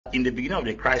in the beginning of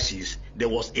the crisis, there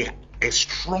was a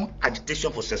strong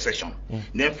agitation for secession.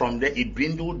 Then from there, it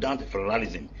dwindled down to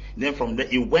federalism. Then from there,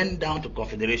 it went down to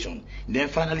confederation. Then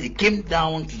finally, it came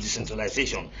down to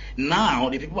decentralization. Now,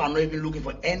 the people are not even looking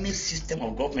for any system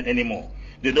of government anymore.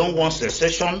 They don't want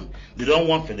secession, they don't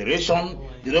want federation,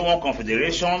 they don't want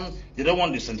confederation, they don't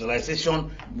want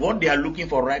decentralization. What they are looking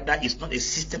for right now is not a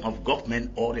system of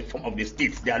government or a form of the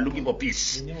state. They are looking for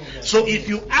peace. So if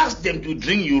you ask them to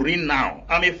drink urine now,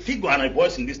 I'm a figure and a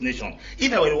voice in this nation.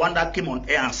 If I were the one that came on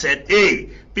air and said,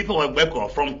 hey, people of Beko,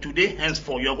 from today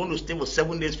henceforth, you're going to stay for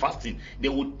 7 days fasting, they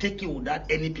will take it without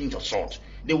any pinch of salt.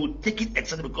 They will take it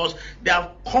exactly because they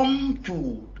have come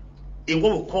to, in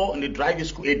what we call in the driving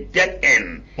school, a dead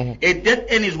end. A dead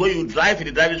end is where you drive in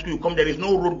the driving school, you come, there is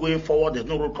no road going forward, there's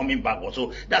no road coming backward.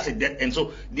 So that's a dead end.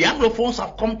 So the Anglophones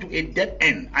have come to a dead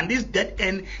end. And this dead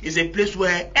end is a place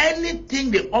where anything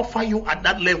they offer you at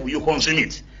that level, you consume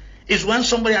it. It's when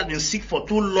somebody has been sick for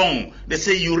too long, they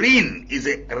say urine is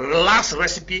the last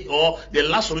recipe or the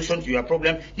last solution to your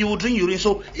problem, you will drink urine.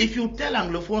 So if you tell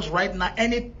Anglophones right now,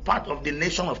 any part of the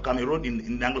nation of Cameroon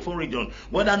in the Anglophone region,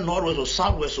 whether Northwest or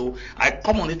Southwest, so I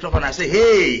come on this platform and I say,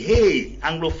 hey,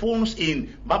 Anglophones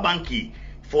in Babanki,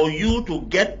 for you to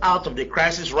get out of the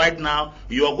crisis right now,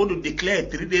 you are going to declare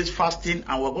 3 days fasting,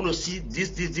 and we're going to see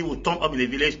this will turn up in the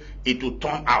village. It will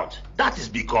turn out. That is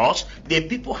because the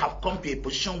people have come to a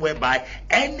position whereby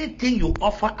anything you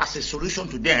offer as a solution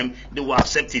to them, they will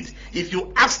accept it. If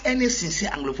you ask any sincere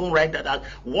Anglophone right now that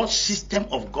what system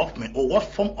of government or what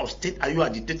form of state are you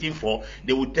agitating for,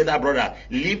 they will tell that brother,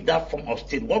 leave that form of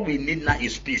state. What we need now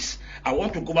is peace. I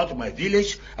want to go back to my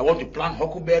village. I want to plant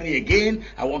huckleberry again.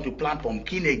 I want to plant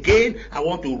pumpkin again. I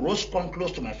want to roast corn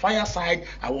close to my fireside.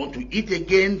 I want to eat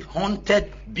again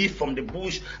hunted beef from the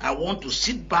bush. I want to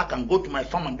sit back and go to my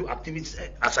farm and do activities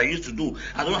as I used to do.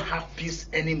 I don't have peace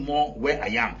anymore where I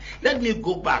am. Let me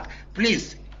go back,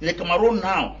 please. The Cameroon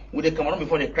now, with the Cameroon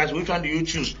before the crisis, which one do you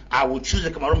choose? I will choose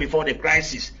the Cameroon before the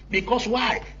crisis. Because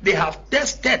why? They have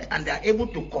tested and they are able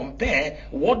to compare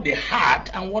what they had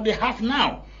and what they have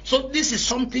now. So this is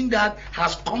something that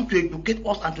has come to educate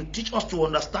us and to teach us to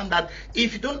understand that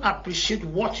if you don't appreciate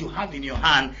what you have in your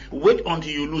hand, wait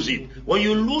until you lose it. When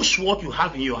you lose what you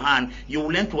have in your hand, you will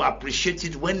learn to appreciate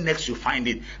it when next you find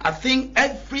it. I think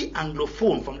every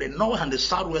Anglophone from the North and the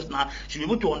Southwest now should be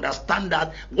able to understand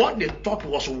that what they thought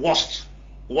was worst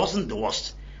wasn't the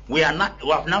worst. We have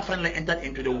now finally entered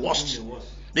into the worst.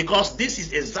 Because this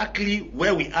is exactly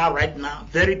where we are right now,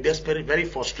 very desperate, very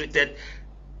frustrated.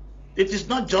 It is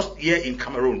not just here in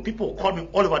Cameroon. People call me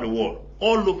all over the world.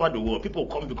 All over the world. People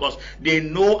come because they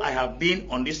know I have been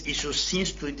on this issue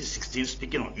since 2016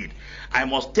 speaking on it. I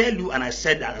must tell you, and I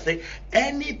said that, I say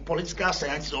any political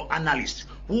scientist or analyst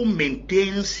who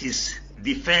maintains his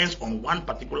defense on one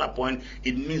particular point,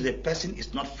 it means the person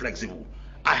is not flexible.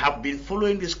 I have been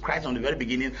following this crisis from the very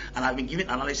beginning, and I've been giving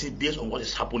analysis based on what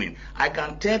is happening. I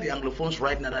can tell the Anglophones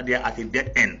right now that they are at a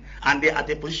dead end, and they are at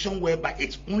a position whereby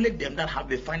it's only them that have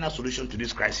the final solution to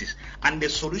this crisis. And the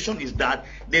solution is that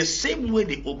the same way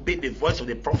they obey the voice of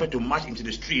the prophet to march into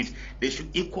the streets, they should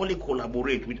equally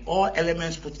collaborate with all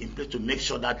elements put in place to make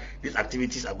sure that these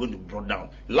activities are going to be brought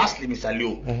down. Lastly, Mr.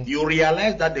 Leo, you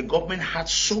realize that the government had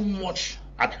so much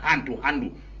at hand to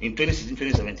handle in 2016,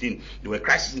 2017. There were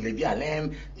crises in Lady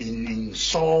Alem, in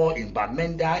Saw, in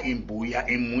Bamenda, in Buya,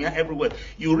 in Muya, everywhere.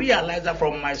 You realize that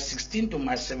from my 16 to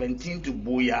my 17 to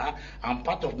Buya and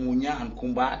part of Munya and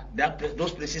Kumba,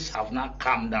 those places have now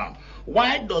calmed down.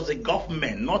 Why does the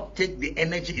government not take the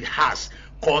energy it has,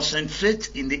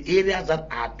 concentrate in the areas that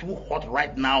are too hot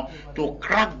right now to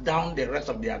crack down the rest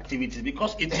of the activities?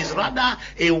 Because it is rather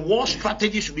a war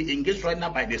strategy should be engaged right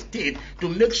now by the state to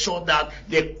make sure that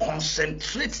they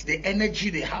concentrate the energy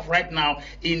they have right now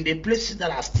in the places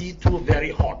that are still too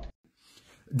very hot.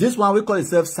 This one we call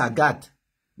itself Sagat.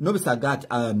 No,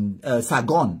 Sagat,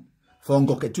 Sagon from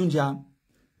Ngoketunja.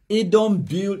 It don't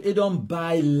build, it don't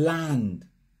buy land.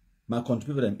 My country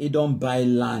people, them, it don't buy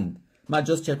land. Ma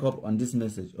just check up on this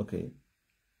message, okay?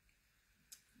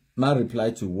 Ma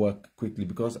reply to work quickly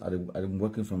because I'm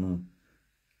working from home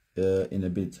in a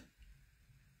bit.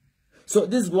 So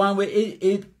this is one way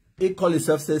it call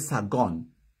itself says Sagon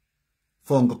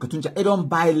for Ngoketunja. It don't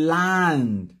buy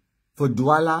land for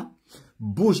Douala,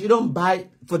 bush. It don't buy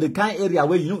for the kind of area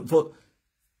where you know for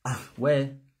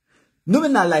where no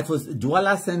not like for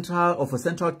Douala Central or for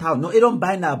Central Town. No, it don't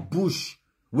buy na bush.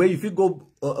 Where if you go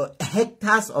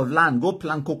hectares of land, go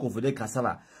plant cocoa for the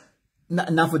cassava.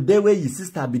 Now for the way your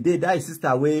sister be there, that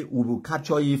sister way we will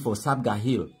capture you for Sabga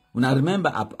Hill. When I remember,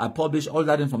 I published all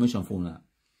that information for now.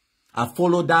 I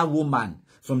followed that woman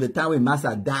from the time when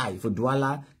Master die for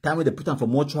Douala, time when they put him for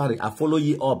mortuary, I follow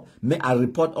you up. I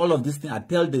report all of these things. I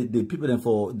tell the people then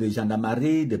for the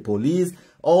gendarmerie, the police,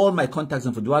 all my contacts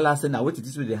and for Douala, saying, now wait till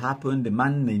this will happen. The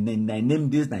man, they name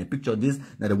this, now picture this,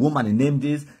 now the woman, they name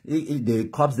this. The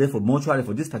cops there for mortuary,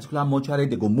 for this particular mortuary,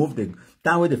 they go move the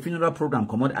time where the funeral program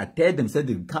come out. I tell them, say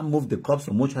they can't move the cops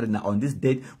from mortuary now on this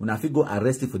date. When I feel go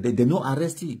arrest you for that, they no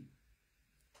arrest you.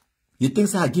 You think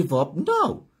so I give up?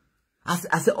 No. I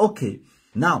said, okay.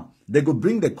 Now, they go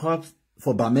bring the cops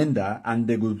for Bamenda and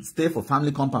they go stay for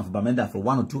family compound for Bamenda for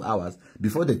 1 or 2 hours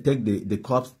before they take the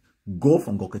cops, go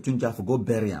from Ngoketunjia for go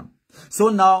bury him. So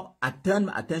now, I turn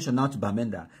my attention now to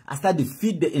Bamenda. I start to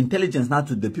feed the intelligence now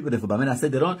to the people there for Bamenda. I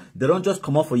said, they don't just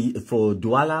come off for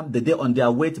Douala. They're on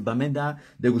their way to Bamenda.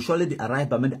 They will surely arrive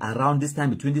Bamenda around this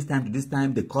time, between this time to this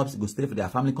time. The cops go stay for their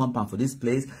family compound for this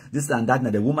place, this and that. Now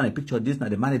the woman, I picture this, now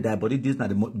the man, their body, this, now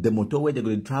the motorway, they go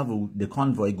to travel, the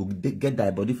convoy, go get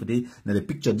their body for this. Now the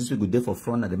picture, this will go there for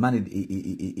front, now the man,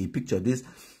 he picture this.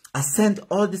 I sent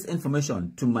all this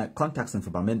information to my contacts in for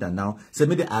Bamenda now. So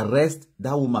maybe arrest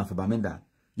that woman for Bamenda.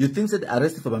 You think that they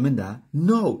arrested for Bamenda?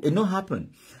 No, it not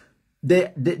happen.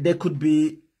 There could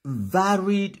be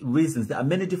varied reasons. There are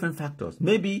many different factors.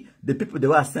 Maybe the people they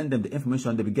will send them the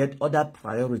information, they will get other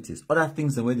priorities, other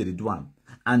things the way they do them.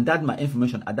 And that my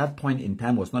information at that point in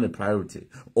time was not a priority.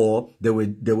 Or they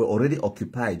were already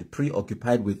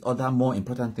preoccupied with other more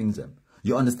important things.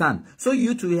 You understand? So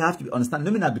you too have to understand. No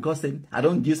matter because I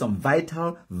don't give some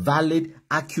vital, valid,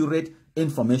 accurate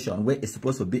information where it's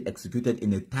supposed to be executed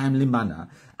in a timely manner,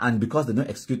 and because they don't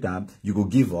execute them, you go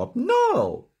give up.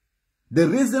 No. The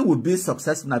reason would be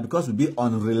successful now because we be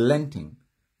unrelenting.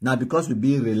 Now because we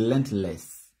be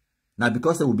relentless. Now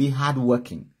because they will be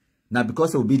hardworking. Now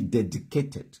because they will be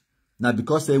dedicated. Now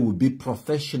because they will be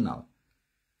professional.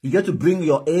 You get to bring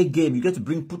your A game. You get to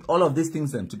put all of these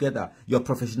things together. Your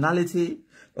professionality,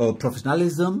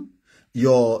 professionalism,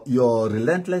 your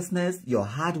relentlessness, your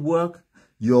hard work,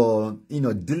 your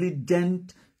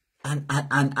diligent,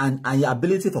 and your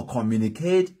ability for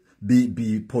communicate.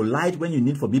 Be polite when you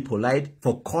need for be polite,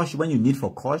 for cautious when you need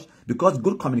for cautious. Because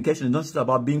good communication is not just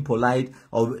about being polite,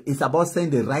 or it's about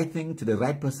saying the right thing to the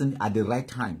right person at the right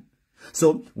time.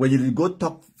 So when you go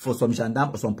talk for some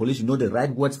gendarme or some police, you know the right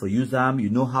words for use them,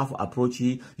 you know how to approach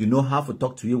you, you know how to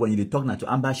talk to you. When you talk now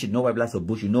to ambush, you know why blast or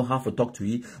bush, you know how to talk to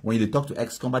you. When you talk to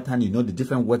ex-combatant, you know the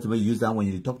different words we use them. When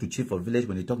you talk to chief of village,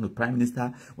 when you talk to prime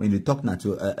minister, when you talk now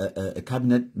to a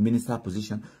cabinet minister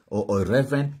position or a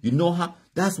reverend, you know how.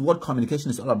 That's what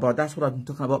communication is all about. That's what I'm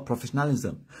talking about,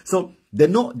 professionalism. So they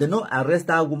no arrest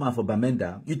that woman for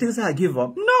Bamenda. You think so I give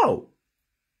up? No.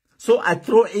 So I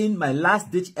throw in my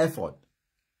last ditch effort.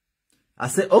 I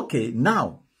say, okay,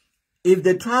 now, if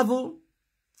they travel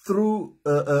through,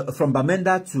 from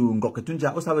Bamenda to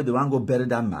Ngoketunjia, also where they want to go bury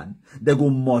that man, they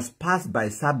must pass by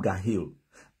Sabga Hill.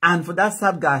 And for that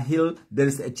Sabga Hill, there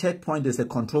is a checkpoint, there's a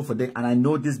control for them. And I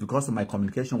know this because of my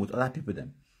communication with other people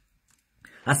then.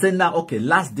 I say now, okay,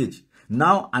 last ditch.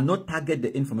 Now, I not target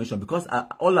the information because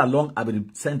all along I will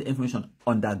send the information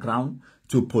underground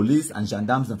to police and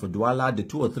gendarmes and for Douala, the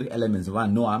 2 or 3 elements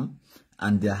one know them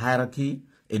and their hierarchy.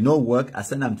 It no work. I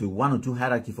send them to 1 or 2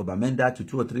 hierarchy for Bamenda, to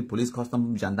 2 or 3 police,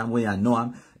 custom, gendarme where I know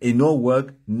them. It no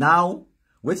work. Now,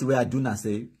 which way I do not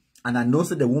say, and I know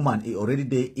so the woman is already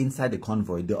there inside the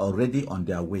convoy. They're already on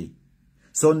their way.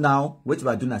 So now, which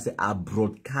way I do not say, I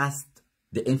broadcast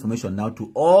the information now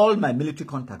to all my military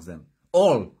contacts them.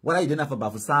 All. Whether you didn't have for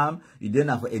Bafusam, you didn't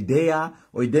have for Edea,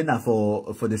 or you didn't have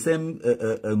for the same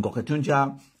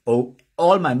Ngoketunjia, or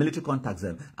all my military contacts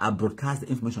them. I broadcast the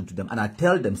information to them and I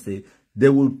tell them, say, they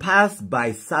will pass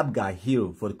by Sabga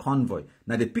Hill for the convoy.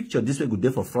 Now the picture this way good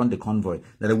there for front the convoy.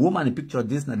 Now the woman the picture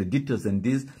this, now the details and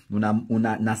this,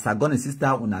 una Sagon sister,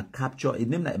 una capture, it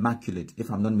named Immaculate, if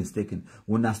I'm not mistaken.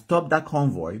 When I stop that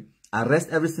convoy, arrest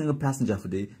every single passenger for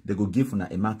they go give una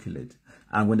Immaculate.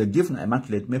 And when they give una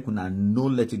Immaculate, make una no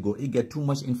let it go. It get too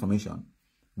much information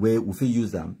where we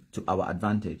use them to our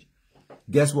advantage.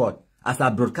 Guess what? As I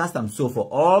broadcast them, so for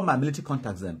all my military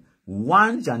contacts them,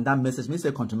 one gendarme message me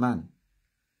say, countryman,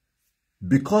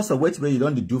 because of which way you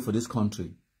don't do for this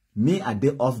country, me a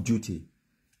day off duty.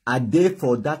 A day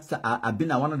for that, I've been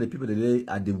one of the people that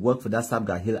I did work for that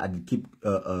Sabga Hill. I did keep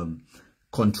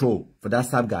control for that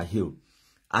Sabga Hill.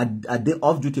 I day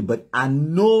off duty, but I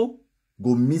know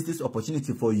go miss this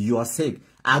opportunity for your sake.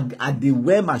 I did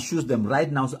wear my shoes them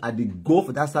right now, so I did go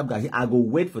for that Sabga Hill. I go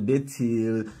wait for that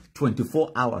till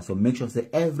 24 hours. So make sure say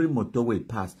every motorway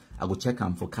pass, I go check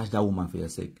them for catch that woman for your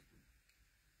sake.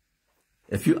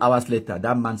 A few hours later,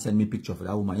 that man sent me a picture for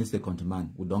that woman. He said,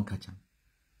 countryman, we don't catch him.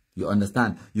 You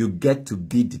understand? You get to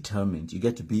be determined. You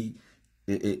get to be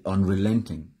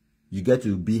unrelenting. You get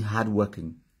to be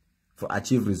hardworking for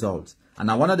achieve results. And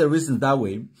now one of the reasons that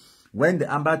way, when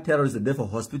the Amber terrorists are there for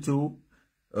hospital,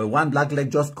 one black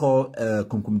leg just call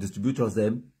Kumkum distributors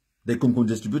them. The Kumkum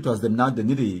distributors them now they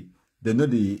need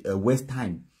the waste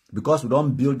time because we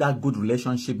don't build that good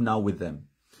relationship now with them.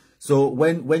 So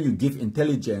when you give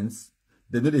intelligence,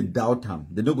 they need to doubt them.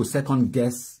 They don't go second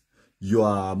guess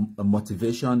your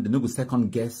motivation. They don't go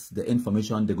second guess the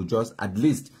information. They go just at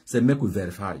least say make we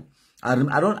verify. I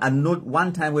know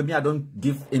one time when I don't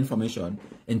give information,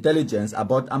 intelligence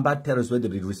about Amber terrorists where they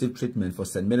receive treatment for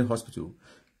St. Mary Hospital.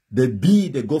 They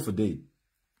go for day.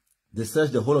 They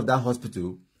search the whole of that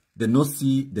hospital. They not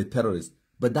see the terrorists.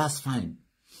 But that's fine.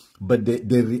 But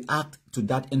they react to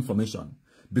that information.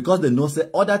 Because they know say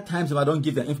other times if I don't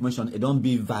give them information, it don't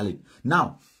be valid.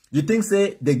 Now, you think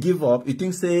say they give up, you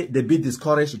think say they be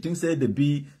discouraged, you think say they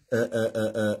be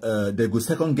they go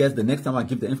second guess the next time I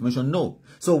give the information. No.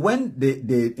 So when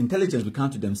the intelligence will come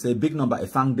to them, say big number a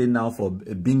fang day now for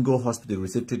a bingo hospital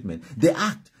receive treatment, they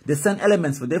act. They send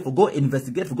elements for them for go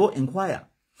investigate, for go inquire.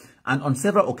 And on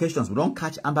several occasions, we don't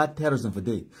catch Amber terrorism for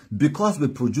day because we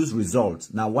produce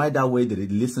results. Now, why that way they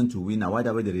listen to we? Now, why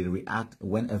that way they react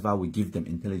whenever we give them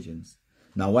intelligence?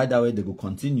 Now, why that way they will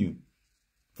continue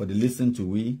for the listen to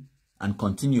we and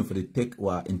continue for the take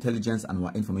our intelligence and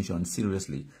our information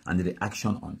seriously and the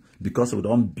action on because we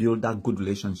don't build that good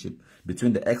relationship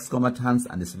between the ex-combatants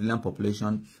and the civilian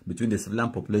population, between the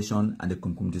civilian population and the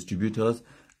Kumkum distributors.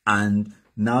 And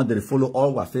now they follow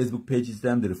all our Facebook pages,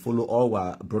 they follow all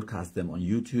our broadcasts them on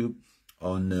YouTube,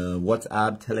 on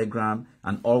WhatsApp, Telegram,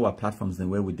 and all our platforms then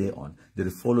where we there on. They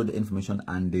follow the information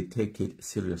and they take it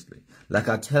seriously. Like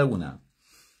I tell you now,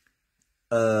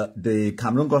 the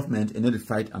Cameroon government in order to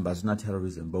fight ambassador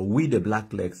terrorism, but we the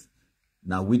black legs,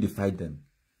 now we fight them.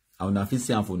 And now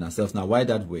for ourselves. Now why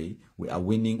that way? We are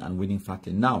winning and winning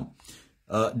fatly. Now,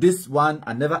 this one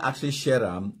I never actually share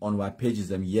them on our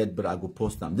pages yet, but I go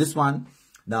post them. This one.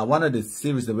 Now, one of the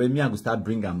series, the way me I will start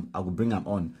bring them, I will bring them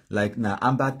on. Like now,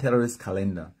 Amber Terrorist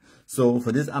Calendar. So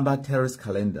for this Amber Terrorist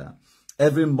Calendar,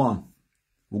 every month,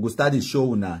 we will start the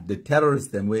show now, the terrorists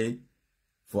them way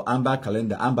for Amber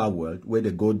Calendar, Amber World, where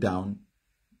they go down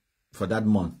for that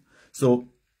month. So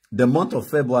the month of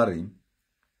February,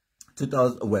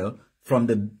 from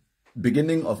the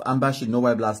beginning of Amber Shit No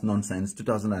White Blast Nonsense,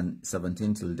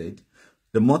 2017 till date,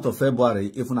 the month of February,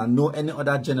 if you know any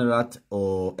other general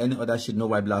or any other shit no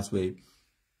white blast way,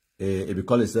 if you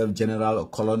call yourself general or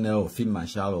colonel or field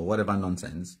marshal or whatever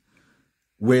nonsense,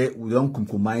 where we don't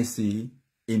kumkumaisi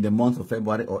in the month of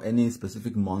February or any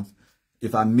specific month,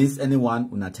 if I miss anyone,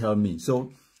 will not tell me.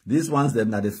 So these ones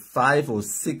them are the 5 or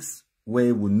 6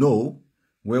 where we know,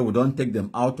 where we don't take them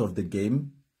out of the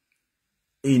game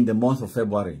in the month of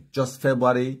February. Just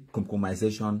February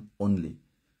kumkumization only.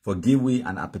 For give we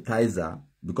an appetizer,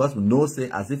 because we know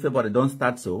say as if February don't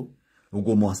start so, we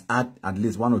go must add at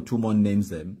least 1 or 2 more names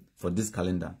them for this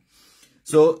calendar.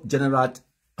 So General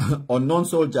unknown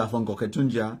soldier from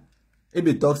Ngoketunjia, it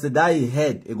be talks that he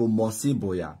head it go Mosi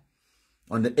Boya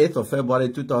on the 8th of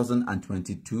February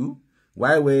 2022.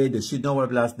 Why way the shit no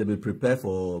blast they be prepare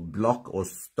for block or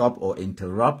stop or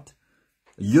interrupt.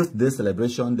 Youth Day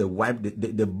celebration, they wipe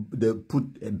they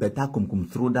put a better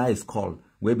kumkum through that is called.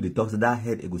 Where the talks that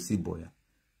head ego see boy.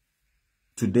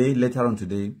 Today, later on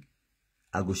today,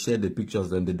 I go share the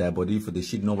pictures and the die body for the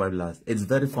shit no white blast. It's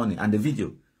very funny. And the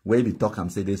video where the talk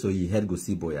say this so he head go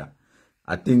see boy.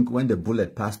 I think when the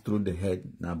bullet passed through the head,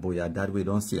 now boy that way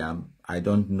don't see him. I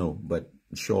don't know, but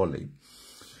surely.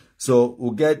 So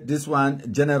we'll get this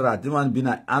one general. This one being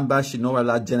an Amber Shit No White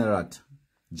Blast general.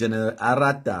 General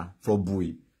Arata for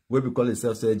Bui. Where we call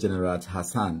itself say General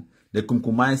Hassan. The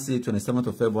Kumkumaisi 27th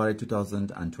of February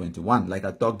 2021. Like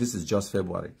I talked, this is just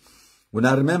February. When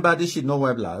I remember this shit no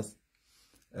white blast,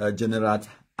 General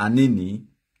Hanini,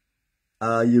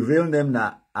 your real name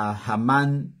na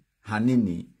Haman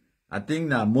Hanini. I think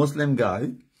na Muslim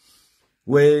guy,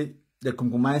 where the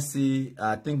Kumkumaisi,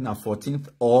 I think na 14th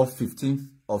or 15th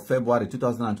of February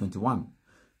 2021.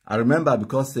 I remember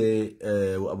because we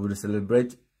will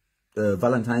celebrate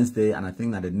Valentine's Day, and I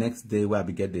think that the next day where I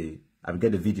will get the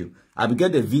video. I will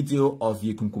get the video of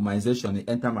the kumkumization. It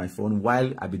enter my phone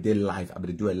while I be there live. I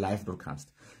will do a live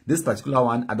broadcast. This particular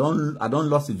one, I don't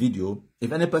lost the video.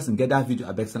 If any person get that video,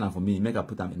 I beg send them for me. Make I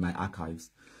put them in my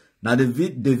archives. Now the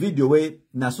video where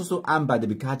na so Amber they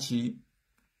be catchy,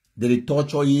 they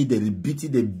torture you, they beat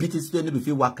it still need to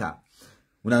feel waka.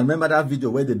 When I remember that video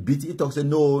where they beat it, talk say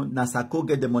no, Nasako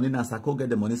get the money, Nasako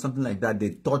get the money, something like that. They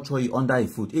torture you under your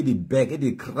foot. It they beg, it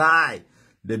they cry.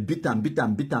 They beat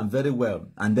them very well.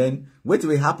 And then what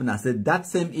will happen? I said that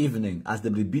same evening, as they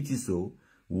beat it so,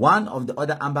 one of the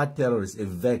other Amba terrorists, a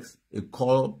vex, a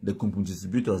call the Kumkum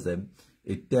distributors them,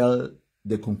 a tell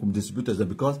the Kumkum distributors them,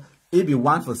 because it be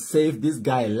one for save this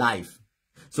guy alive.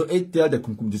 So it tell the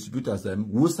Kumkum distributors them,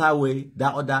 who's away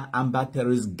that other Amba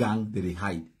terrorist gang they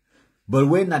hide. But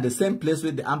when at the same place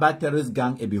with the Amba terrorist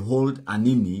gang, it behold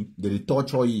Anini, they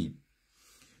torture ye.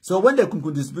 So when the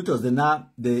Kumkum distributors,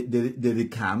 they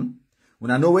come,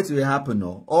 when I know what will happen,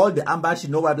 no, all the Amba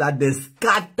Shinowa blood, they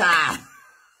scatter.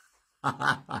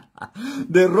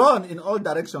 They run in all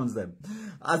directions then.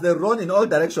 As they run in all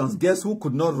directions, guess who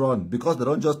could not run? Because they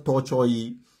don't just torture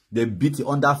you. They beat you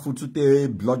underfoot to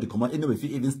take blood. They come out. Anyway, if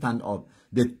you even stand up,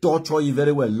 they torture you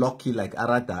very well. Lucky like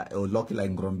Arata or lucky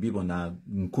like Ngrombi or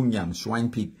Nkunyam,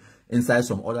 Swine Pig, inside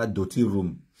some other dirty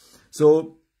room.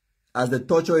 So, as the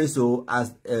torture is so,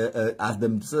 as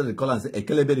them so they call and say,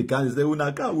 Ekelebe can say,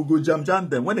 Unaka, we go jam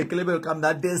them. When Ekelebe come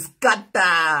down, they scatter,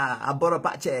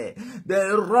 Aboropache, they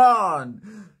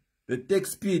run. They take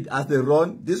speed as they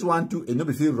run. This one too, it no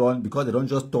be feel run because they don't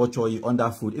just torture you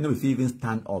underfoot. It no be feel even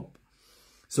stand up.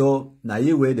 So now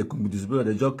you way the Kumku distributor,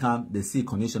 they just come, they see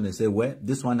condition, they say, well,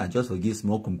 this one I just forgive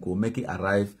small Kumku, make it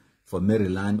arrive for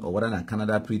Maryland or whether in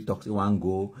Canada pre-talks it want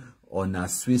go. On a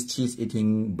Swiss cheese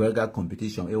eating burger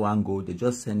competition, it won't go. They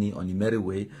just send it on the merry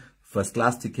way, first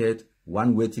class ticket,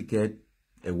 one-way ticket,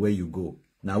 away you go.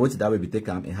 Now, what that will be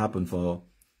taken? It happened for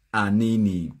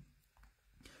Anini.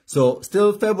 So,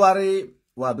 still February,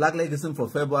 well, Black Legacy for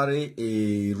February,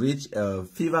 it reached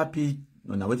fever peak.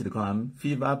 No, now what do they call them?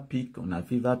 Fever peak on a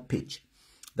fever pitch.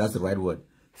 That's the right word.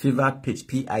 Fever pitch,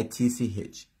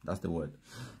 P-I-T-C-H. That's the word.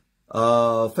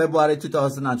 February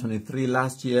 2023,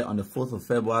 last year on the 4th of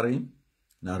February.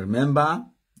 Now remember,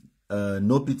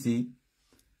 no pity,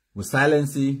 we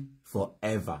silence it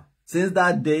forever. Since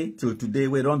that day till today,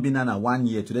 we don't be now 1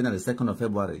 year, today now the 2nd of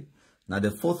February. Now the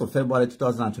 4th of February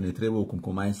 2023, we will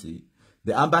come.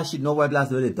 The Amba Sheet no white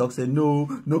last day they talk say no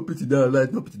pity there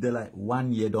like, no pity there like.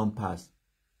 1 year don't pass.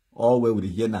 All we will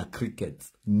hear now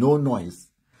crickets, no noise.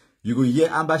 You go hear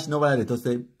Amba Sheet no white they talk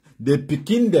say, they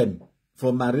picking them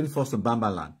for Marine Force of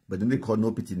Bambaland, but then they call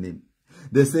no pity name.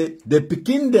 They say they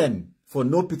picking them for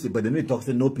no pity, but then they talk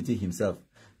say no pity himself.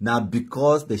 Now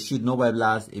because the shit no white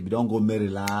last, if you don't go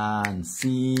Maryland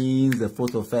since the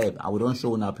 4th of Feb, I will don't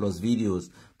show now plus videos,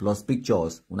 plus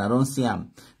pictures. When I don't see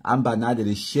them, Amba now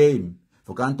they shame.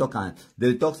 For can't talk and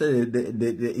they talk say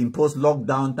they impose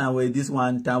lockdown time where this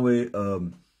one time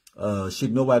where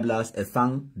shit no white blast a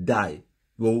fang die.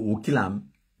 We'll kill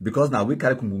him because now we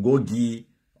carry go gi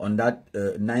on that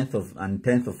 9th of and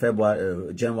 10th of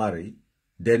February January.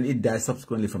 Then it died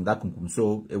subsequently from that kumkum.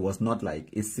 So it was not like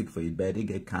it's sick for it, but it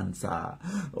get cancer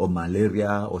or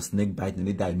malaria or snake bite and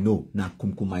it died. No, now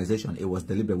kumkumization. It was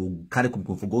deliberate. We carry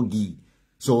kumkum for go gi.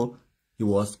 So he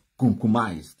was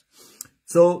kumkumized.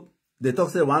 So they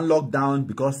talk say one lockdown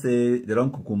because they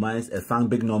don't kumkumize a fang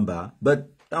big number.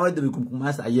 But how do we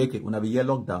kumkumize a yeke when I be here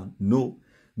lockdown? No.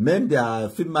 Men they are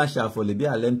field marshal for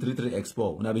Libya LM 33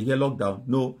 Expo. When I be here lockdown?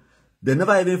 No. They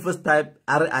never even first type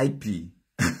RIP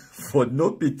for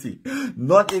no pity.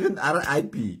 Not even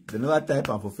RIP. They never type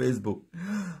on for Facebook.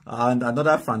 And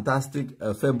another fantastic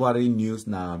February news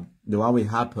now. The one will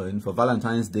happen for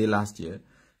Valentine's Day last year.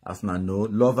 As I know,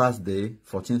 Lovers Day,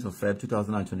 14th of Feb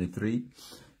 2023.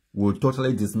 Will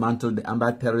totally dismantle the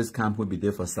Amba terrorist camp will be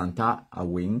there for Santa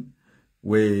Awing.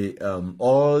 Where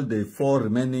all the 4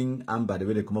 remaining Amba, the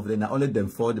way they come off there, not only them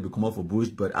 4 they will come off for Bush,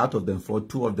 but out of them 4,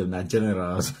 2 of them are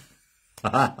generals.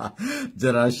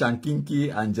 General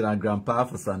Shankinki and General Grandpa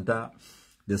for Santa.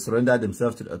 They surrendered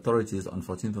themselves to the authorities on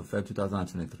 14th of Feb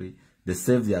 2023. They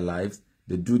saved their lives.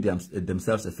 They do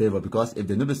themselves a favor because if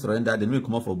they never surrender, they never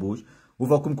come off for Bush. We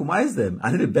will kumkumize them.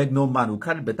 And they beg no man. We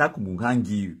can't better kumkum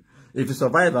give. If you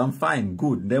survive, I'm fine,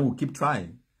 good. Then we'll keep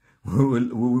trying. We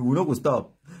will not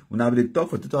stop. When I will talk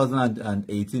for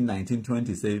 2018, 19,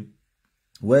 20, say,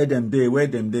 where them day,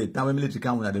 time when military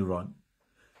come when they run.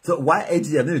 So why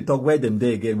AGF need to talk where them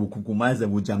day again? We'll kumkumize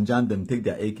them, we'll jam them, take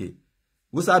their AK.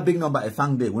 What's our big number? A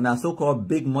fang day. When I so-called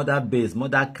big mother base,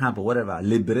 mother camp or whatever,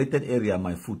 liberated area,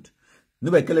 my foot.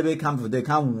 Nobody Kelebe camp, they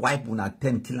can't wipe when I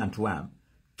 10 kill and twam.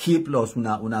 Keep loss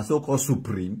when I so-called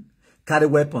supreme. Carry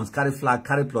weapons, carry flag,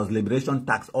 carry plus liberation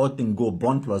tax, all things go,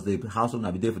 burn plus the house will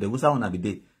not be there for the Wusa will not be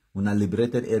there. When I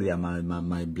liberated area,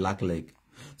 my black leg.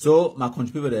 So, my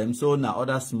contribute them. So, now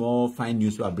other small, fine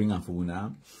news we are bringing for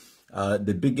Una.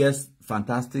 The biggest,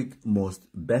 fantastic, most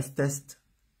bestest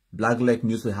black leg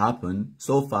news will happen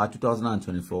so far,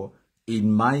 2024, in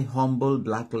my humble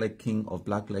Blackleg King of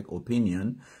Blackleg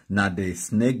opinion, now the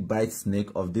snake bite snake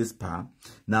of this power,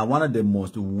 now one of the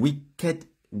most wicked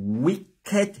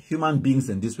human beings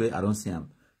in this way, I don't see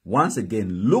him. Once again,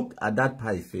 look at that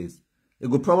pie face. It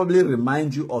will probably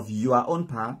remind you of your own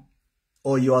pa,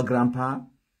 or your grandpa,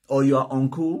 or your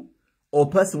uncle, or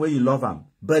person where you love him.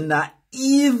 But now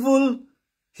evil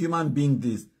human being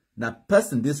this. Now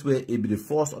person this way, it be the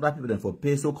force other people them for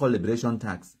pay so-called liberation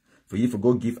tax. For you to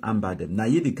go give Amber them. Now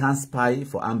you can't spy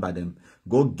for Amber them.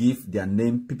 Go give their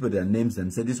name, people their names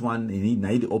and say this one, now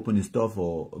you open the store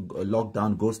for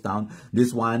lockdown, ghost town.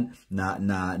 This one, now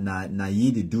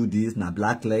you do this, now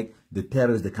Blackleg, the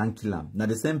terrorists, they can't kill them. Now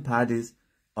the same parties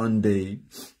on the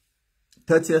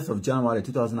 30th of January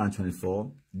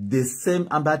 2024, the same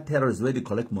Amber terrorists where they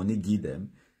collect money, give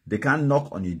them, they can't knock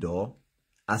on the door.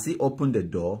 As he open the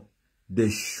door, they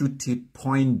shoot it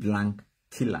point blank,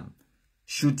 kill him.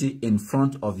 Shoot it in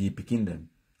front of you, picking them,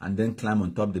 and then climb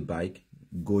on top of the bike,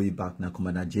 go back. Now,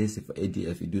 Commander JC for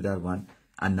ADF, you do that one,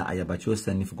 and now Ayabacho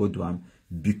send if go to him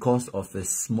because of a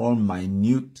small,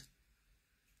 minute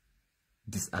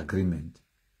disagreement,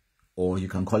 or you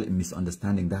can call it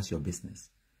misunderstanding. That's your business.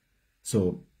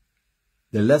 So,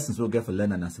 the lessons we'll get for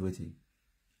learn and activity.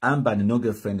 Amber, they no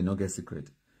get friend, they no get secret.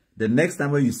 The next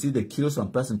time when you see they kill some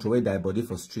person, throw away their body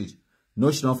for street. No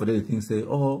shit for the thing say,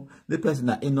 oh, the person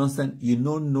that innocent, you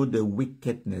don't know the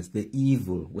wickedness, the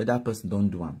evil, where that person don't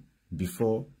do them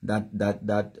before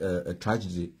that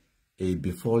tragedy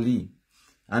befall you.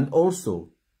 And also,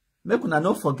 make una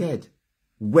not forget,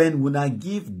 when una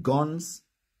give guns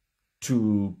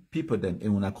to people them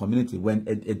in una community, when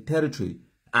a territory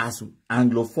as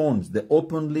Anglophones, they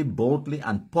openly, boldly,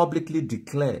 and publicly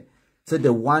declare, say they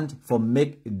want for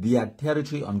make their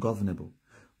territory ungovernable.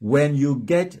 When you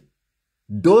get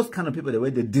those kind of people, the way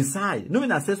they decide, no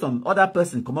mean I say some other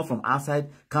person come up from outside,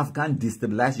 can't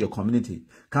destabilize your community,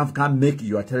 can't make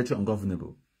your territory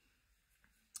ungovernable.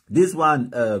 This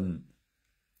one,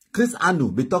 Chris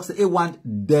Anu, he talks, he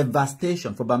want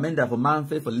devastation for Bamenda, for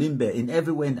Manfred, for Limbe, in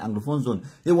everywhere in the Anglophone zone.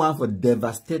 He want for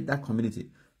devastate that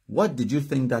community. What did you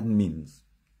think that means?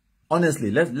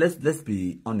 Honestly, let's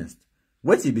be honest.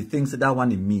 What do you think that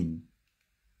one it mean?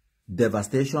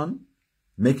 Devastation,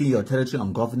 making your territory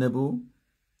ungovernable,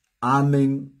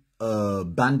 arming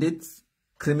bandits,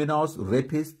 criminals,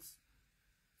 rapists,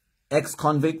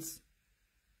 ex-convicts,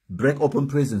 break open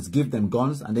prisons, give them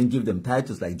guns, and then give them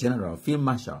titles like general, field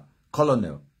marshal,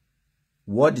 colonel.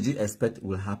 What did you expect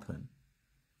will happen?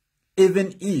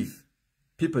 Even if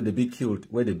people they be killed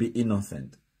where they be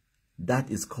innocent,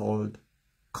 that is called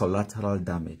collateral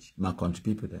damage. My country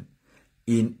people then.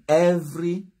 In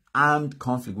every armed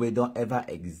conflict where don't ever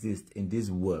exist in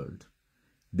this world,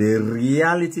 the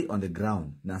reality on the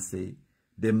ground, now say,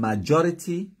 the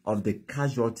majority of the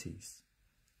casualties,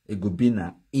 it could be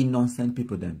na innocent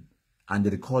people them. And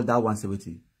they call that one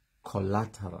severity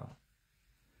collateral.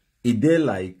 It they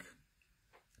like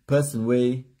person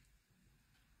way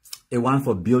a one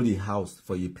for build a house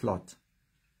for your plot.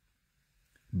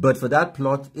 But for that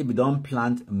plot, if you don't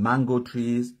plant mango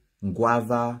trees,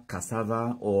 guava,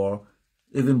 cassava, or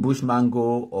even bush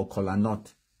mango or kola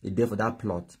nut, it's there for that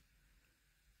plot.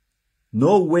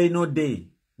 No way, no day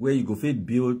where you go fit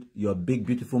build your big,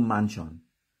 beautiful mansion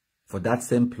for that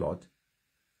same plot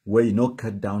where you no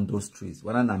cut down those trees.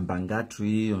 Whether an banga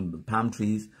tree, on palm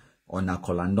trees, on a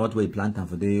kola nut where you plant them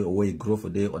for day, or where you grow for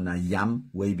day, on a yam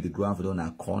where you be growing for day, on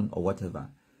a corn or whatever.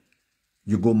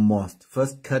 You go must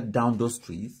first cut down those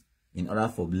trees in order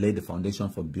for lay the foundation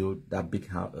for build that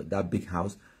big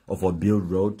house, or for build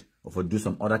road, or for do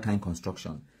some other kind of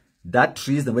construction. That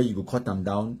trees the way you go cut them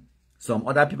down. Some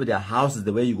other people, their houses,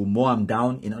 the way you go mow them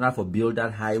down in order for build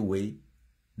that highway,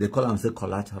 they call them say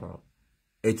collateral.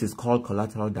 It is called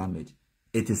collateral damage.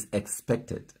 It is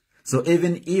expected. So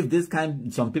even if this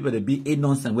kind, some people they be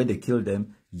innocent when they kill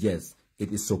them, yes,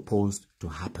 it is supposed to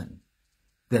happen.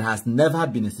 There has never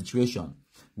been a situation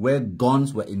where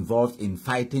guns were involved in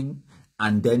fighting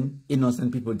and then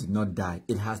innocent people did not die.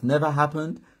 It has never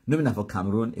happened. No matter for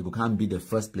Cameroon, it can't be the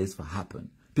first place for happen.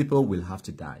 People will have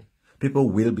to die.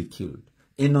 People will be killed,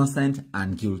 innocent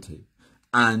and guilty.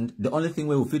 And the only thing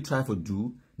we will try to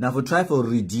do, now we try to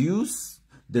reduce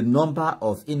the number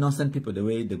of innocent people the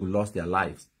way they will lost their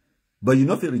lives. But you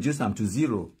know if you reduce them to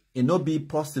zero, it not be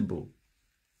possible.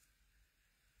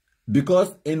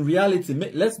 Because in reality,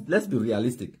 let's be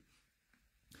realistic.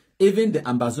 Even the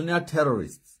Ambazonia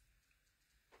terrorists,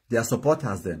 their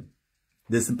supporters them,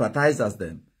 they sympathizers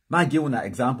them. Might give you an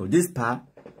example. This part,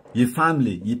 your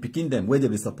family, you picking them where they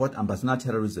will support Ambazonia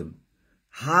terrorism.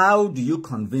 How do you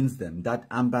convince them that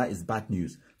Amber is bad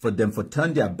news? for them to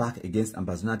turn their back against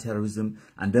Ambazona terrorism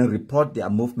and then report their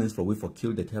movements for we for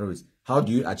kill the terrorists. How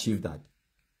do you achieve that?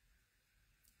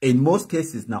 In most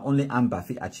cases, not only Amba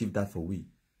achieve that for we.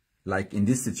 Like in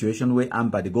this situation where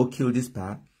Amba, they go kill this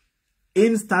pa,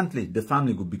 instantly the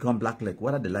family will become black leg,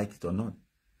 whether they like it or not.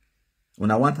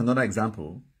 When I want another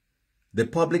example, the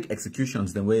public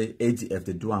executions, the way ADF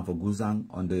they do for Guzang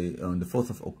on the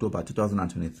 4th of October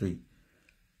 2023,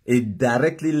 it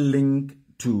directly linked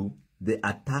to the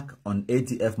attack on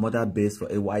ADF mother base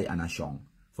for AY and Ashong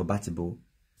for Batibo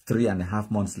 3.5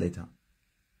 months later.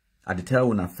 I tell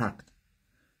you a fact.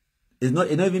 It not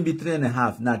even be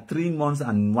 3.5, now 3 months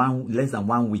and less than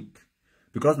 1 week.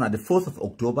 Because now the 4th of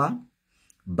October,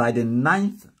 by the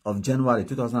 9th of January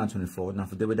 2024, now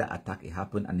for the way that attack it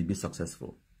happened and it be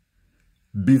successful.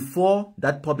 Before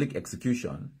that public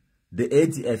execution, the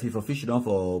ADF if official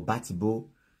for Batibo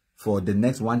for the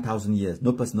next 1,000 years,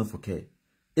 no person no for care.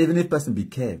 Even if person be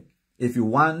care, if you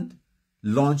want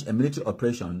launch a military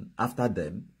operation after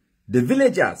them, the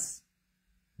villagers,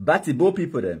 Batibo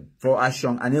people them, for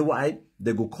Ashong and AY,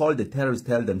 they go call the terrorists,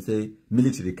 tell them, say,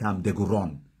 military camp, they go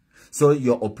run. So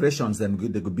your operations, they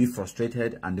could be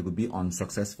frustrated and they could be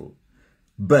unsuccessful.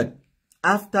 But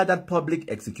after that public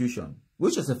execution,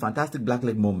 which was a fantastic black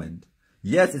leg moment,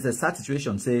 yes, it's a sad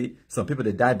situation, say, some people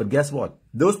they die, but guess what?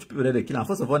 Those people that they kill them,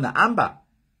 first of all, na Amba.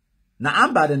 Na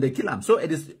Amba, then they kill them. So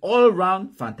it is all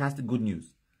around fantastic good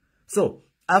news. So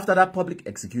after that public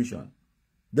execution,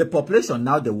 the population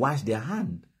now, they wash their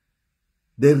hand.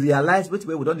 They realize which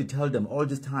way we don't tell them all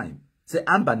this time. Say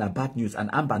Amba na bad news and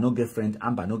Amba no get friend,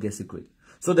 Amba no get secret.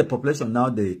 So the population now,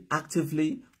 they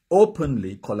actively,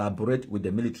 openly collaborate with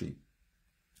the military.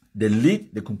 They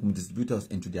lead the Kumkum distributors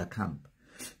into their camp.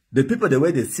 The people, the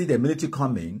way they see the military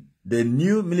coming, the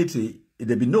new military,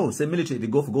 they be no, say military, they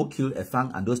go kill a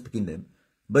fang and those picking them.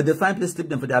 But they find place sleep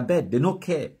them for their bed. They don't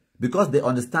care. Because they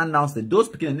understand now that those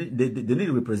picking, they need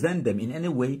to represent them in any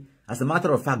way. As a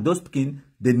matter of fact, those picking,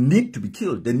 they need to be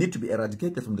killed. They need to be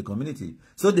eradicated from the community.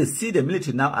 So they see the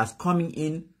military now as coming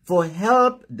in for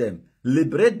help them,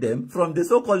 liberate them from the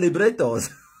so-called liberators.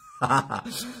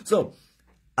 So,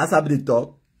 as I been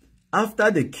talk, after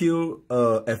they kill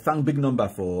a fang big number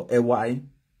for AY,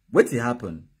 what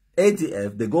happened?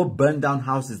 ADF, they go burn down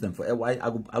houses them for AY. I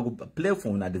go play for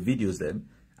una the videos them,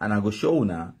 and I go show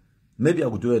una. Maybe I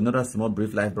will do another small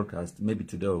brief live broadcast, maybe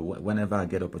today or whenever I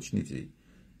get opportunity.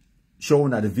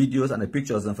 Showing the videos and the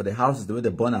pictures and for the houses, the way they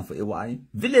burn and for AY.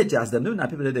 Villagers, them not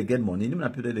people that they get money,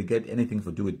 not people that they get anything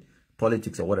to do with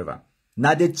politics or whatever.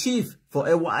 Now the chief for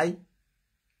AY,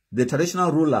 the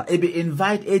traditional ruler, they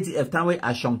invite ADF, Tanwe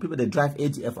Ashong, people that drive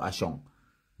ADF for Ashong.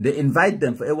 They invite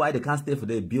them for AY, they can't stay for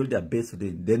them, build their base for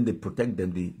them, then they protect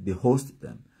them, they host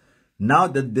them. Now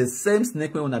the same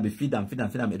snake when I be feed them,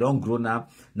 it don't grow now.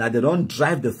 Now they don't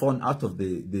drive the phone out of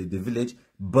the village,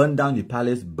 burn down the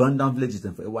palace, burn down villages.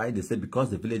 And for why they say because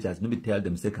the villagers maybe tell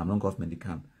them say come on government they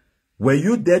come. Were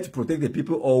you there to protect the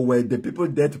people or were the people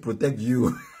there to protect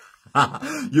you?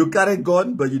 You carry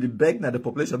gun, but you beg now the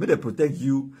population may they protect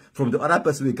you from the other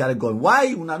person who carry gun.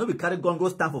 Why when I know we carry gun go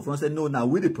stand for front say no now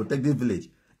we they protect the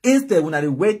village. Instead when I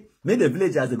wait, may the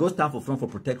villagers they go stand for front for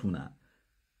protect now.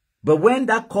 But when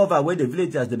that cover, where the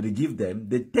villagers, they give them,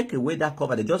 they take away that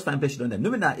cover, they just find pressure on them. No,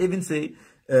 not even say,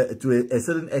 to a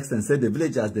certain extent, say the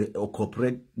villagers, they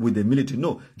cooperate with the military.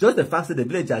 No, just the fact that the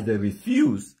villagers, they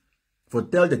refuse for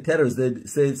tell the terrorists,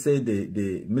 they say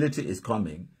the military is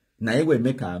coming. Now, anyway,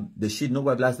 make them, the shit,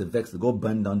 nobody blast the vex, to go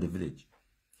burn down the village.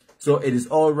 So it is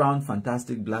all round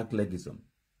fantastic black legism.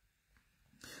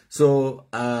 So,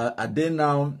 I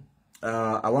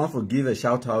want to give a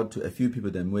shout out to a few people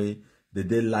them way. The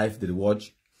day life, they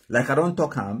watch. Like I don't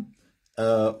talk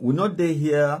we're not there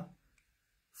here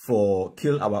for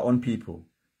kill our own people.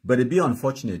 But it be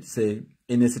unfortunate, say,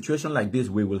 in a situation like this,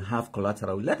 we will have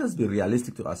collateral. Let us be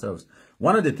realistic to ourselves.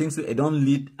 One of the things that don't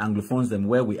lead Anglophones them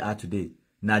where we are today,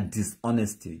 now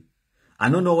dishonesty. I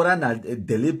don't know whether now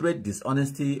deliberate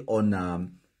dishonesty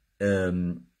on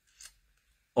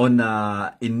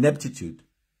ineptitude.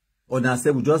 Or now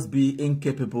say we just be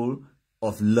incapable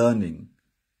of learning.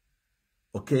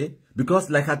 Okay? Because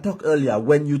like I talked earlier,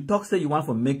 when you talk, say you want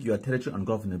to make your territory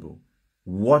ungovernable,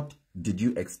 what did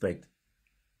you expect?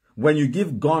 When you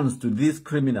give guns to these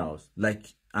criminals,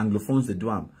 like Anglophones they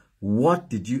do, what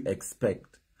did you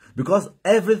expect? Because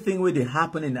everything where they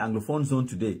happen in the Anglophone zone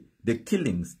today, the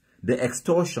killings, the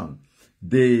extortion,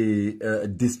 the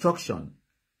destruction,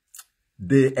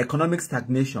 the economic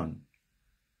stagnation,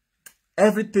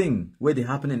 everything where they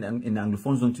happen in the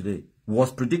Anglophone zone today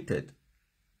was predicted.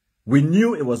 We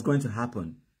knew it was going to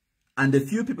happen. And the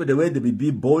few people, the way they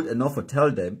be bold enough to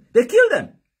tell them, they kill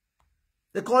them.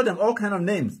 They call them all kind of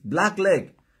names. Black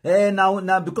leg.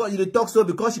 Now because you talk so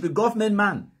because you be government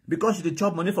man. Because you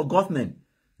chop money for government.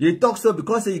 You talk so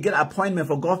because you get appointment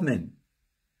for government.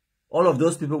 All of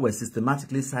those people were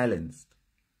systematically silenced.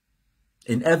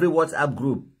 In every WhatsApp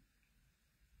group.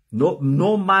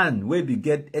 No man will be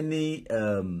get any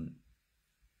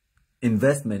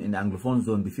investment in the Anglophone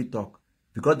zone before talk.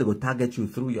 Because they will target you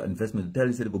through your investment. They tell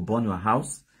you they go burn your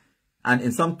house. And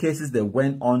in some cases they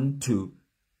went on to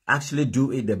actually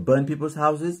do it. They burn people's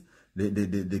houses.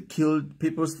 They killed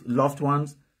people's loved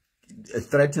ones.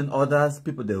 Threaten others.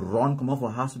 People, they run, come off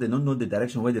a house. So they don't know the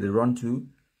direction where they run to.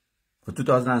 For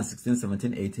 2016,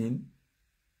 17, 18.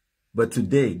 But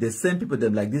today, the same people,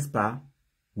 them like this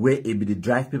where it be the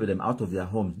drive people them out of their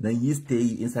homes. Then you stay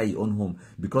inside your own home.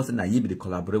 Because now you be the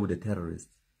collaborate with the terrorists.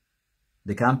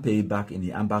 They can't pay back in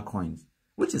the amber coins.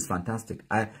 Which is fantastic.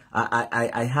 I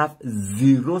have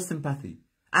zero sympathy.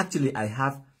 Actually, I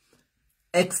have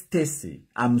ecstasy.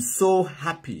 I'm so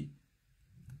happy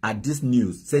at this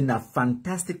news. Saying a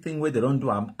fantastic thing where they don't do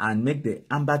and make the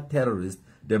amber terrorists,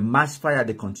 the mass fire,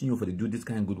 they continue for they do this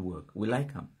kind of good work. We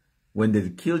like them. When they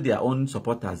kill their own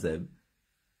supporters,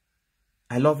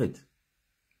 I love it.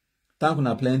 Thank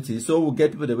you plenty. So we'll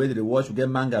get people the way they watch. We'll get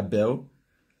Manga Bell,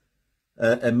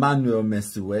 Emmanuel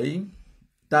Messiway,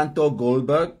 Tanto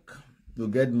Goldberg, we'll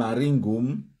get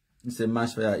Maringum, it's a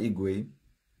mass fire Igwe,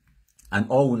 and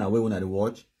all una way una the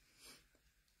watch.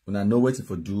 Una know what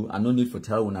to do. I no need for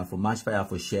tell una for match fire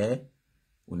for share.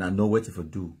 Una know what to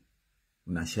do.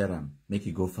 Una share them. Make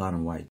it go far and wide.